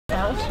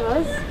to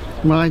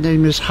us. My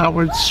name is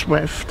Howard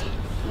Swift.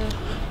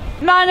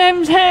 My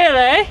name's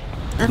Hayley.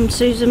 I'm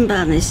Susan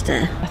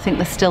Bannister. I think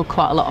there's still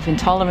quite a lot of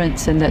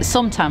intolerance, and that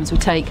sometimes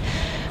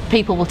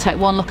people will take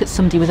one look at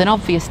somebody with an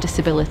obvious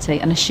disability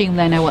and assume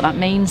they know what that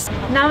means.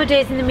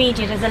 Nowadays in the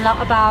media there's a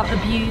lot about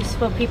abuse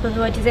for people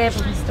who are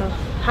disabled and stuff.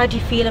 How do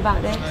you feel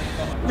about this?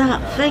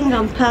 That thing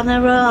on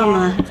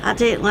Panorama, yeah. I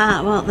didn't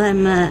like what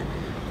them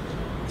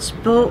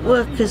sport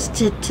workers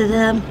did to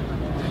them.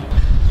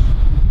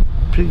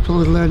 People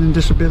with learning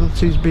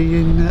disabilities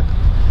being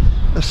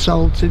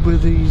assaulted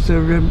with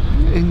either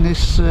in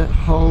this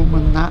home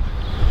and that,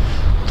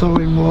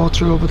 throwing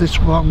water over this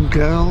one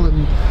girl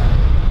and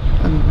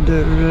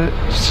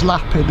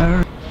slapping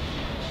her.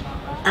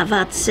 I've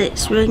had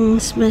 6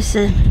 rings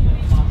missing,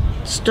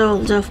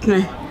 stole off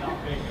me,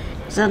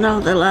 because I know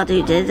the lad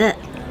who did it.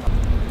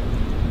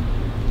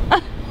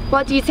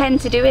 What do you tend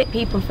to do at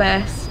People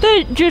First?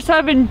 Just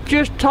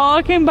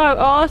talking about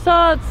all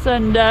sorts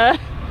and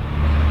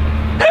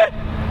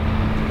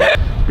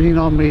being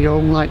on my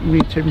own, like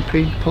meeting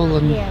people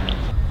and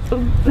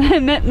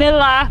make me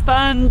laugh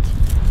and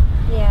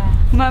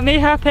make me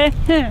happy.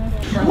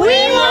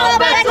 We want